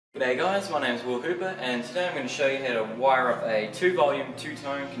G'day guys, my name is Will Hooper and today I'm going to show you how to wire up a 2-volume,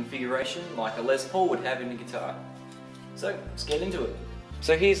 2-tone configuration like a Les Paul would have in a guitar. So, let's get into it.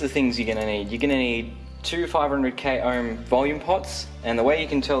 So here's the things you're going to need. You're going to need two 500k ohm volume pots, and the way you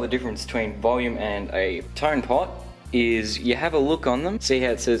can tell the difference between volume and a tone pot is you have a look on them, see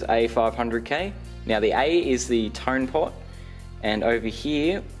how it says A500k? Now the A is the tone pot, and over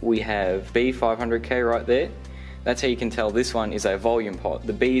here we have B500k right there. That's how you can tell this one is a volume pot.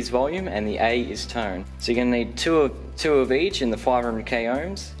 The B is volume and the A is tone. So you're going to need two of each in the 500k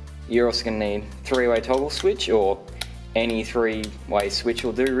ohms. You're also going to need 3-way toggle switch, or any 3-way switch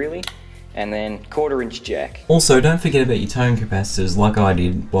will do really. And then 1/4-inch jack. Also, don't forget about your tone capacitors like I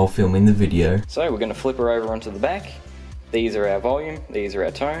did while filming the video. So we're going to flip her over onto the back. These are our volume, these are our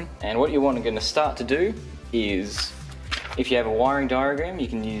tone. And what you're going to start to do is, if you have a wiring diagram, you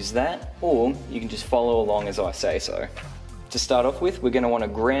can use that, or you can just follow along as I say so. To start off with, we're going to want to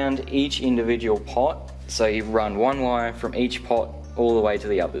ground each individual pot, so you run one wire from each pot all the way to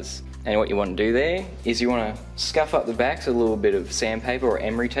the others. And what you want to do there is you want to scuff up the backs with a little bit of sandpaper or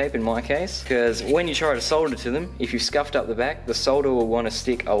emery tape in my case, because when you try to solder to them, if you've scuffed up the back, the solder will want to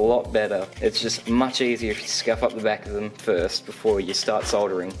stick a lot better. It's just much easier if you scuff up the back of them first before you start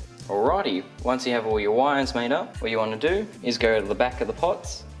soldering. Alrighty, once you have all your wires made up, what you want to do is go to the back of the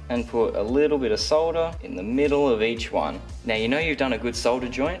pots and put a little bit of solder in the middle of each one. Now you know you've done a good solder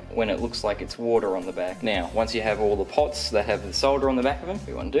joint when it looks like it's water on the back. Now once you have all the pots that have the solder on the back of them, what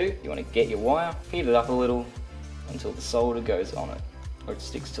you want to do, you want to get your wire, heat it up a little until the solder goes on it, or it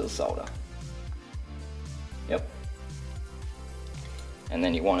sticks to the solder. Yep. And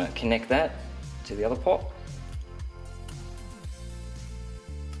then you want to connect that to the other pot.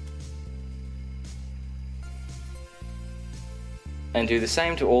 And do the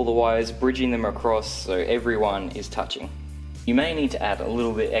same to all the wires, bridging them across so everyone is touching. You may need to add a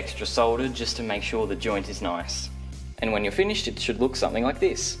little bit extra solder just to make sure the joint is nice. And when you're finished, it should look something like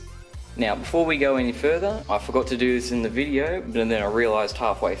this. Now before we go any further, I forgot to do this in the video, but then I realised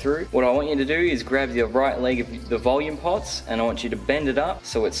halfway through. What I want you to do is grab the right leg of the volume pots, and I want you to bend it up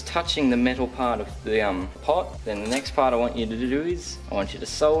so it's touching the metal part of the pot. Then the next part I want you to do is, I want you to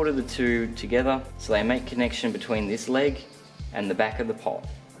solder the two together so they make connection between this leg and the back of the pot,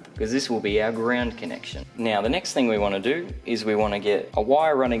 because this will be our ground connection. Now the next thing we want to do is we want to get a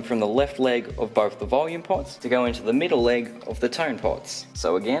wire running from the left leg of both the volume pots to go into the middle leg of the tone pots.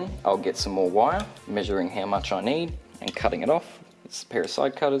 So again, I'll get some more wire, measuring how much I need and cutting it off. It's a pair of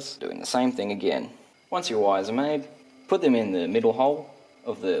side cutters, doing the same thing again. Once your wires are made, put them in the middle hole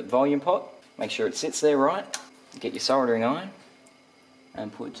of the volume pot, make sure it sits there right, get your soldering iron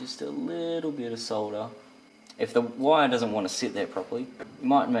and put just a little bit of solder. If the wire doesn't want to sit there properly, you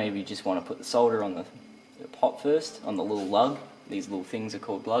might maybe just want to put the solder on the pot first, on the little lug. These little things are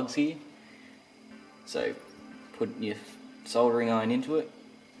called lugs here. So put your soldering iron into it.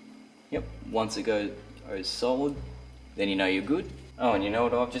 Yep, once it goes solid, then you know you're good. Oh, and you know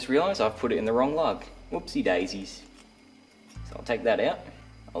what I've just realised? I've put it in the wrong lug. Whoopsie daisies. So I'll take that out.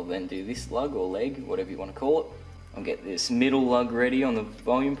 I'll then do this lug or leg, whatever you want to call it. I'll get this middle lug ready on the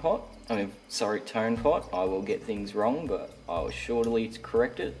volume pot. Tone pot. I will get things wrong, but I will surely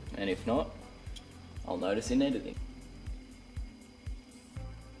correct it, and if not, I'll notice in editing.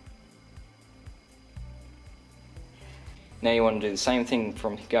 Now you want to do the same thing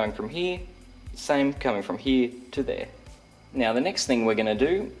from going from here, same coming from here to there. Now the next thing we're going to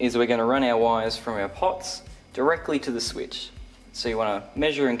do is we're going to run our wires from our pots directly to the switch. So you want to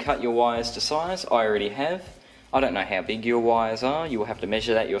measure and cut your wires to size. I already have. I don't know how big your wires are, you'll have to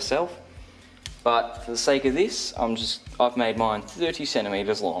measure that yourself. But for the sake of this, I've made mine 30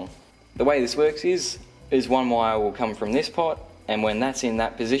 centimeters long. The way this works is one wire will come from this pot, and when that's in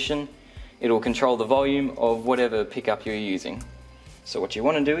that position, it'll control the volume of whatever pickup you're using. So what you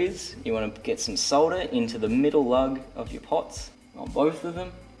want to do is, you want to get some solder into the middle lug of your pots, on both of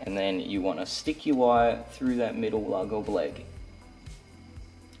them, and then you want to stick your wire through that middle lug or leg.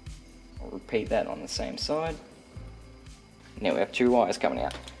 I'll repeat that on the same side. Now we have two wires coming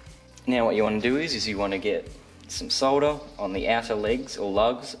out. Now what you want to do is you want to get some solder on the outer legs or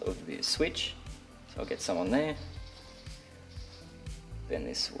lugs of the switch. So I'll get some on there. Bend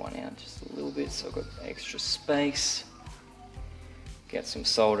this one out just a little bit so I've got extra space. Get some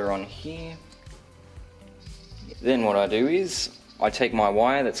solder on here. Then what I do is I take my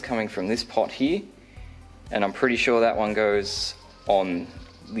wire that's coming from this pot here, and I'm pretty sure that one goes on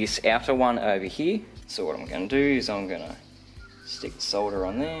this outer one over here. So what I'm going to do is I'm going to stick the solder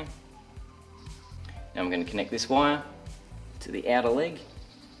on there. Now I'm going to connect this wire to the outer leg.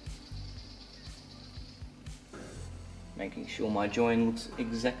 making sure my join looks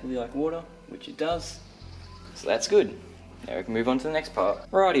exactly like water, which it does. So that's good. Now we can move on to the next part.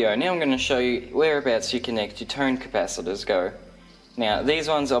 Rightio, now I'm going to show you whereabouts you connect your tone capacitors go. Now these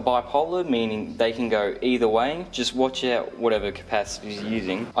ones are bipolar, meaning they can go either way. Just watch out whatever capacitor you're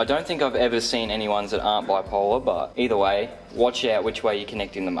using. I don't think I've ever seen any ones that aren't bipolar, but either way, watch out which way you're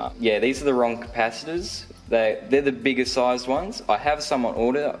connecting them up. Yeah, these are the wrong capacitors. They're the bigger sized ones. I have some on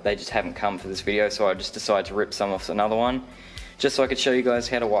order, they just haven't come for this video, so I just decided to rip some off another one, just so I could show you guys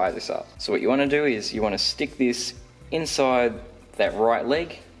how to wire this up. So what you want to do is you want to stick this inside that right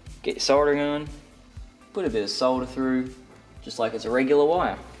leg, get your soldering on, put a bit of solder through, just like it's a regular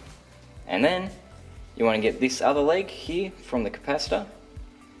wire. And then you want to get this other leg here from the capacitor.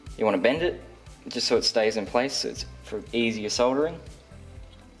 You want to bend it just so it stays in place, so it's for easier soldering.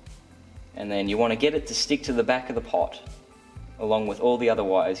 And then you want to get it to stick to the back of the pot, along with all the other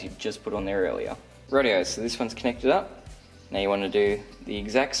wires you've just put on there earlier. Rightio, so this one's connected up. Now you want to do the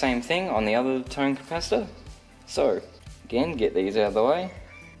exact same thing on the other tone capacitor. So, again, get these out of the way.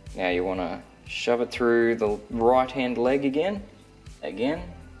 Now you want to shove it through the right hand leg again. Again,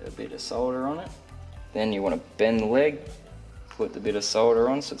 a bit of solder on it. Then you want to bend the leg, put the bit of solder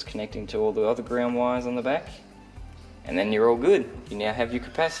on so it's connecting to all the other ground wires on the back. And then you're all good. You now have your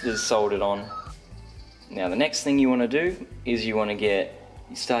capacitors soldered on. Now the next thing you want to do is you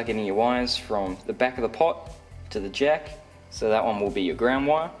start getting your wires from the back of the pot to the jack. So that one will be your ground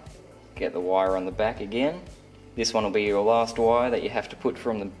wire. Get the wire on the back again. This one will be your last wire that you have to put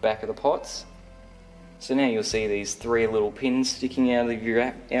from the back of the pots. So now you'll see these 3 little pins sticking out of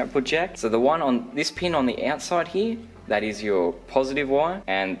your output jack. So the one on this pin on the outside here, that is your positive wire,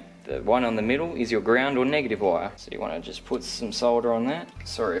 and the one on the middle is your ground or negative wire. So you want to just put some solder on that.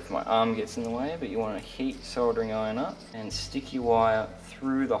 Sorry if my arm gets in the way, but you want to heat your soldering iron up and stick your wire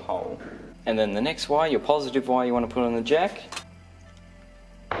through the hole. And then the next wire, your positive wire, you want to put on the jack.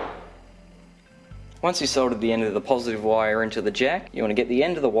 Once you soldered the end of the positive wire into the jack, you want to get the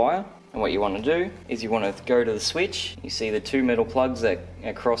end of the wire, and what you want to do is you want to go to the switch. You see the 2 metal plugs that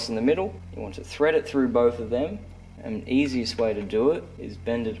are crossed in the middle. You want to thread it through both of them, and the easiest way to do it is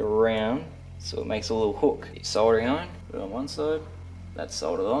bend it around so it makes a little hook. Your soldering iron, put it on one side, that's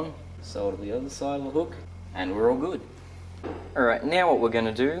soldered on, solder the other side of the hook, and we're all good. Alright, now what we're going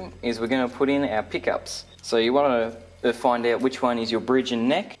to do is we're going to put in our pickups. So you want to find out which one is your bridge and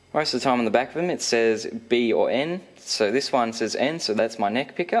neck. Most of the time on the back of them it says B or N. So this one says N, so that's my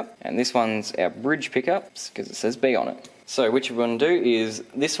neck pickup. And this one's our bridge pickups because it says B on it. So what you want to do is,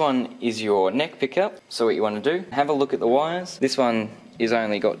 this one is your neck pickup. So what you want to do, have a look at the wires. This one is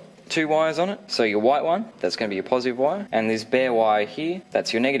only got 2 wires on it. So your white one, that's going to be your positive wire. And this bare wire here,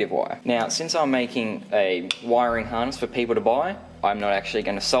 that's your negative wire. Now, since I'm making a wiring harness for people to buy, I'm not actually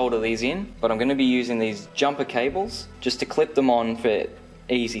going to solder these in, but I'm going to be using these jumper cables just to clip them on for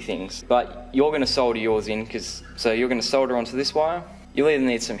easy things. But you're going to solder yours in, so you're going to solder onto this wire. You'll either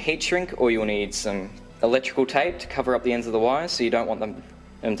need some heat shrink or you'll need some electrical tape to cover up the ends of the wires, so you don't want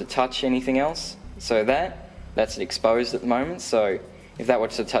them to touch anything else. So that's exposed at the moment, so if that were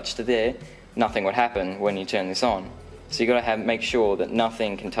to touch to there, nothing would happen when you turn this on. So you've got to make sure that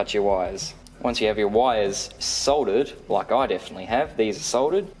nothing can touch your wires. Once you have your wires soldered, like I definitely have, these are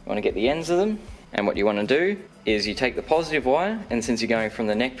soldered, you want to get the ends of them, and what you want to do is you take the positive wire, and since you're going from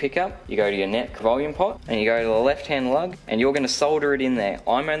the neck pickup, you go to your neck volume pot, and you go to the left hand lug, and you're going to solder it in there.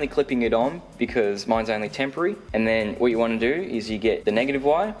 I'm only clipping it on because mine's only temporary, and then what you want to do is you get the negative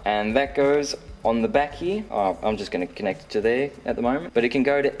wire, and that goes on the back here. I'm just going to connect it to there at the moment, but it can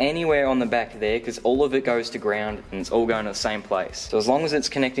go to anywhere on the back there because all of it goes to ground and it's all going to the same place. So as long as it's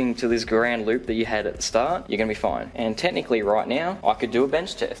connecting to this ground loop that you had at the start, you're going to be fine. And technically right now I could do a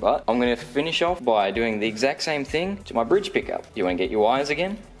bench test, but I'm going to finish off by doing the exact same thing to my bridge pickup. You want to get your wires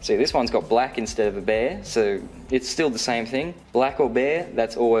again. See, this one's got black instead of a bare, so it's still the same thing. Black or bare,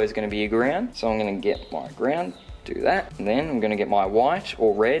 that's always going to be your ground. So I'm going to get my ground, do that, and then I'm going to get my white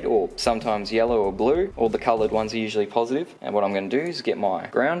or red or sometimes yellow or blue. All the coloured ones are usually positive, and what I'm going to do is get my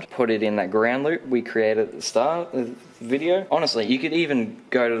ground, put it in that ground loop we created at the start of the video. Honestly, you could even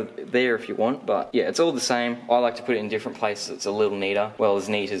go to there if you want, but yeah, it's all the same. I like to put it in different places, it's a little neater. Well, as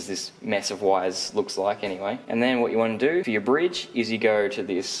neat as this mess of wires looks like anyway. And then what you want to do for your bridge is you go to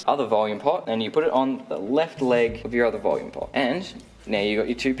this other volume pot and you put it on the left leg of your other volume pot. And now you got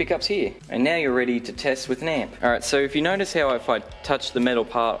your 2 pickups here, and now you're ready to test with an amp. Alright, so if you notice how if I touch the metal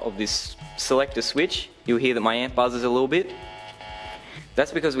part of this selector switch, you'll hear that my amp buzzes a little bit.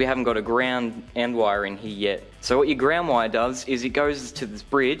 That's because we haven't got a ground end wire in here yet. So what your ground wire does is it goes to this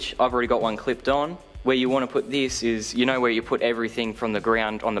bridge. I've already got one clipped on, Where you want to put this is, you know where you put everything from the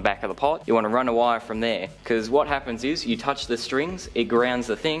ground on the back of the pot? You want to run a wire from there, because what happens is you touch the strings, it grounds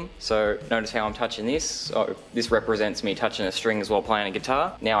the thing. So notice how I'm touching this. So this represents me touching the strings while playing a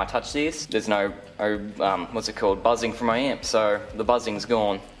guitar. Now I touch this, there's no what's it called, buzzing from my amp, so the buzzing's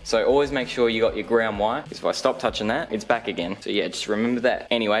gone. So always make sure you got your ground wire, because if I stop touching that, it's back again. So yeah, just remember that.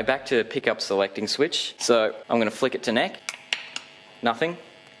 Anyway, back to pickup selecting switch. So I'm going to flick it to neck, nothing.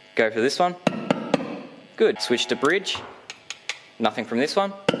 Go for this one, good. Switch to bridge, nothing from this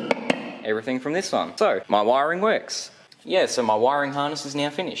one, everything from this one. So my wiring works. Yeah, so my wiring harness is now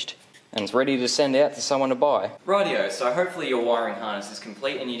finished and it's ready to send out to someone to buy. Rightio, so hopefully your wiring harness is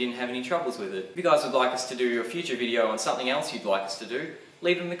complete and you didn't have any troubles with it. If you guys would like us to do a future video on something else you'd like us to do,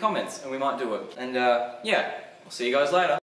 leave it in the comments and we might do it. And yeah, I'll see you guys later.